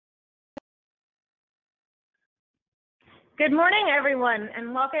Good morning, everyone,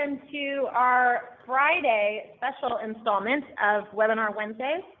 and welcome to our Friday special installment of Webinar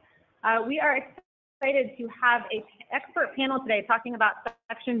Wednesdays. We are excited to have an expert panel today talking about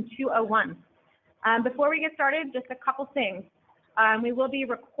Section 201. Before we get started, just a couple things. We will be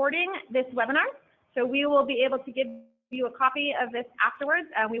recording this webinar, so we will be able to give you a copy of this afterwards,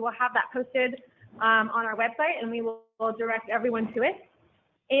 and we will have that posted on our website, and we will direct everyone to it.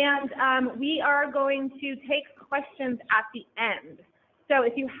 And we are going to take questions at the end. So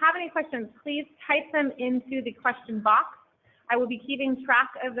if you have any questions, please type them into the question box. I will be keeping track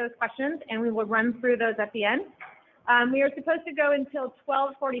of those questions, and we will run through those at the end. We are supposed to go until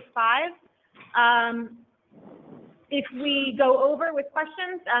 12:45. If we go over with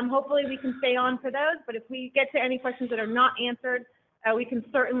questions, hopefully we can stay on for those, but if we get to any questions that are not answered, we can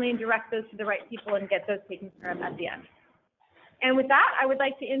certainly direct those to the right people and get those taken care of at the end. And with that, I would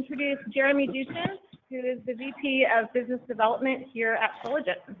like to introduce Jeremy Doochin, who is the VP of Business Development here at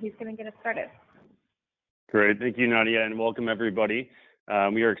Soligent. He's going to get us started. Great. Thank you, Nadia, and welcome, everybody.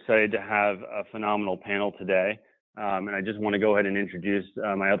 We are excited to have a phenomenal panel today. And I just want to go ahead and introduce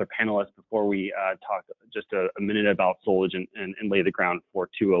my other panelists before we talk just a minute about Soligent and lay the ground for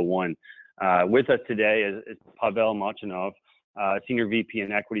 201. With us today is Pavel Mochinov, Senior VP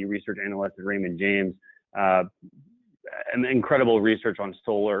and Equity Research Analyst at Raymond James. An incredible research on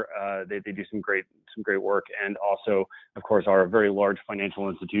solar. They do some great work, and also, of course, are a very large financial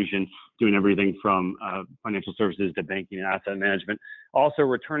institution doing everything from financial services to banking and asset management. Also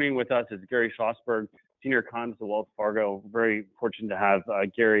returning with us is Gary Schlossberg, Senior Economist at Wells Fargo. Very fortunate to have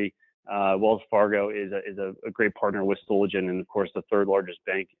Gary. Wells Fargo is a great partner with Soligent, and of course the third largest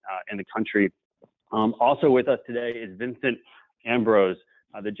bank in the country. Also with us today is Vincent Ambrose,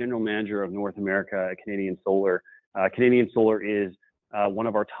 the General Manager of North America at Canadian Solar. Canadian Solar is one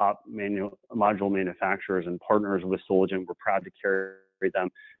of our top module manufacturers and partners with Soligent. We're proud to carry them,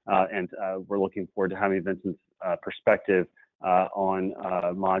 and we're looking forward to having Vincent's perspective on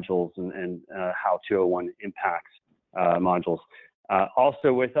modules and how 201 impacts modules.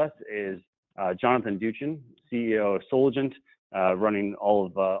 Also with us is Jonathan Doochin, CEO of Soligent, running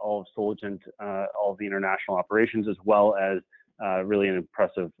all of Soligent, all of the international operations, as well as really an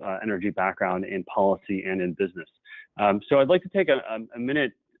impressive energy background in policy and in business. So I'd like to take a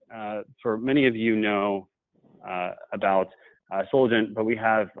minute. For many of you know about Soligent, but we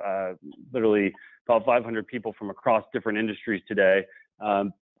have literally about 500 people from across different industries today.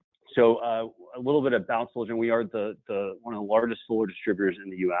 So a little bit about Soligent. We are one of the largest solar distributors in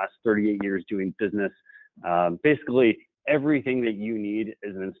the U.S., 38 years doing business. Basically, everything that you need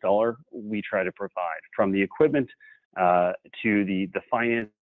as an installer, we try to provide, from the equipment to the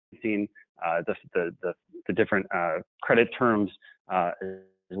financing, the different credit terms,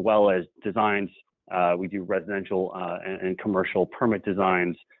 as well as designs. We do residential and commercial permit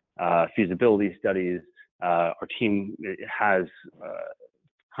designs, feasibility studies. Our team has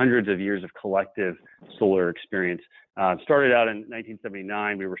hundreds of years of collective solar experience. Started out in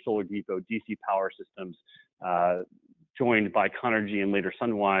 1979. We were Solar Depot DC Power Systems, joined by Conergy and later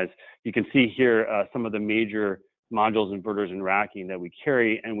Sunwise. You can see here some of the major modules, inverters, and racking that we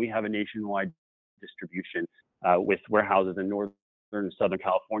carry, and we have a nationwide distribution with warehouses in Northern and Southern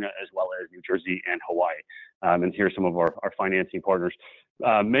California, as well as New Jersey and Hawaii. And here's some of our financing partners.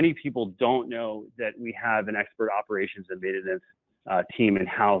 Many people don't know that we have an expert operations and maintenance team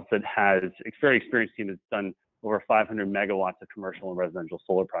in-house that has a very experienced team that's done over 500 megawatts of commercial and residential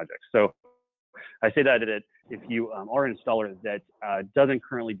solar projects. So I say that if you are an installer that doesn't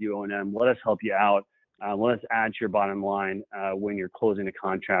currently do O&M, let us help you out. Let us add to your bottom line when you're closing a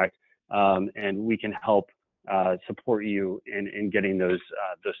contract, and we can help support you in getting those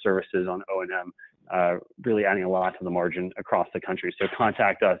services on O&M, really adding a lot to the margin across the country. So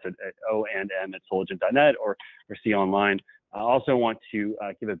contact us at o&m@soligent.net or see online. I also want to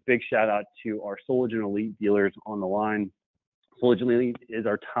give a big shout out to our Soligent Elite dealers on the line. Soligent Elite is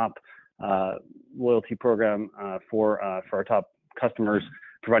our top loyalty program for our top customers,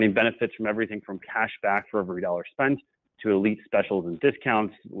 providing benefits from everything from cash back for every dollar spent to elite specials and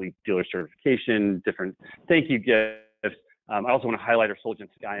discounts, elite dealer certification, different thank you gifts. I also want to highlight our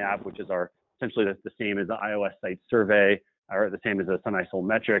Soligent Sky app, which is essentially the same as the iOS site survey, or the same as the Sun Soul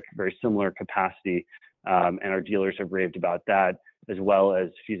metric, very similar capacity. And our dealers have raved about that, as well as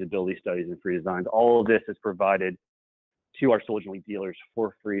feasibility studies and free designs. All of this is provided to our Soligent Elite dealers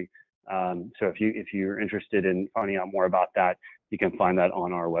for free. So if you're interested in finding out more about that, you can find that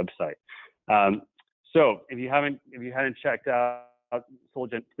on our website. So if you hadn't checked out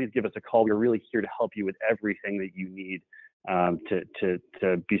Soligent, please give us a call. We're really here to help you with everything that you need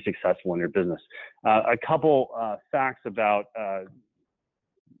to be successful in your business. A couple facts about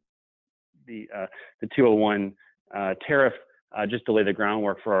the 201 tariff, just to lay the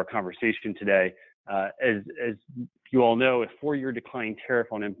groundwork for our conversation today. As you all know, a 4-year declining tariff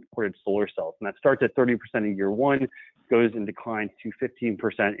on imported solar cells, and that starts at 30% in year 1, goes and declines to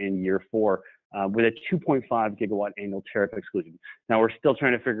 15% in year 4, with a 2.5 gigawatt annual tariff exclusion. Now we're still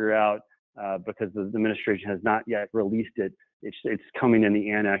trying to figure out, because the administration has not yet released it, it's coming in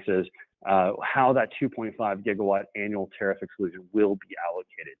the annexes, how that 2.5 gigawatt annual tariff exclusion will be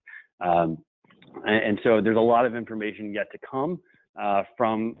allocated. And so there's a lot of information yet to come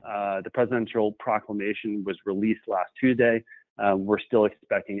from the presidential proclamation was released last Tuesday. We're still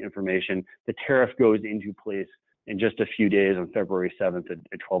expecting information. The tariff goes into place in just a few days on February 7th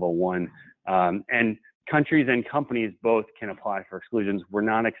at 12:01. And countries and companies both can apply for exclusions. We're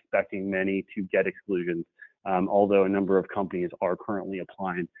not expecting many to get exclusions, although a number of companies are currently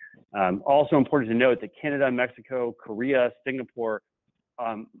applying. Also important to note that Canada, Mexico, Korea, Singapore,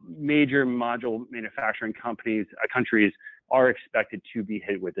 major module manufacturing countries are expected to be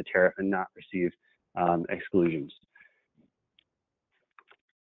hit with the tariff and not receive exclusions.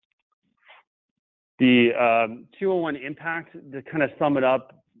 The 201 impact, to kind of sum it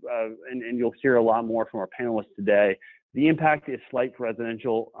up, and you'll hear a lot more from our panelists today, the impact is slight for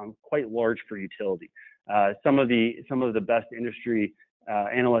residential, quite large for utility. Some of the best industry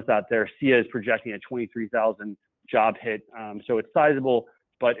analysts out there, SIA is projecting a 23,000 job hit, so it's sizable.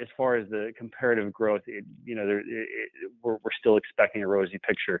 But as far as the comparative growth, we're still expecting a rosy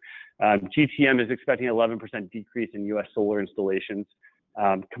picture. GTM is expecting an 11% decrease in U.S. solar installations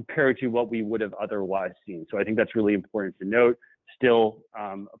compared to what we would have otherwise seen. So I think that's really important to note. Still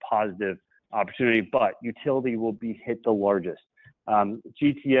a positive opportunity, but utility will be hit the largest.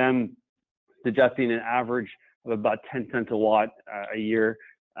 GTM suggesting an average of about 10 cents a watt a year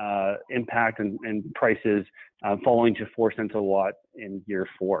impact and prices falling to 4 cents a watt in year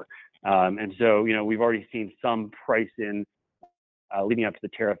 4. And so, we've already seen some price in leading up to the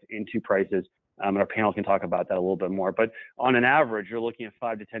tariff into prices. Our panel can talk about that a little bit more. But on an average, you're looking at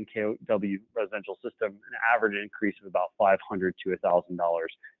 5 to 10 kW residential system, an average increase of about $500 to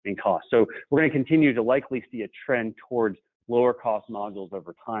 $1,000 in cost. So we're going to continue to likely see a trend towards lower cost modules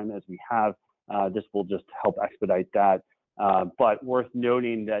over time as we have. This will just help expedite that. But worth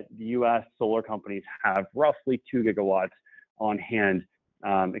noting that the U.S. solar companies have roughly 2 gigawatts on hand,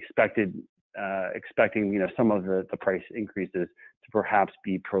 expecting some of the price increases to perhaps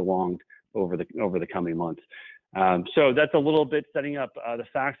be prolonged over the coming months. So that's a little bit setting up the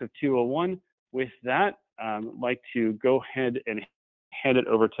facts of 201. With that, I'd like to go ahead and hand it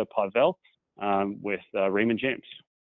over to Pavel with Raymond James.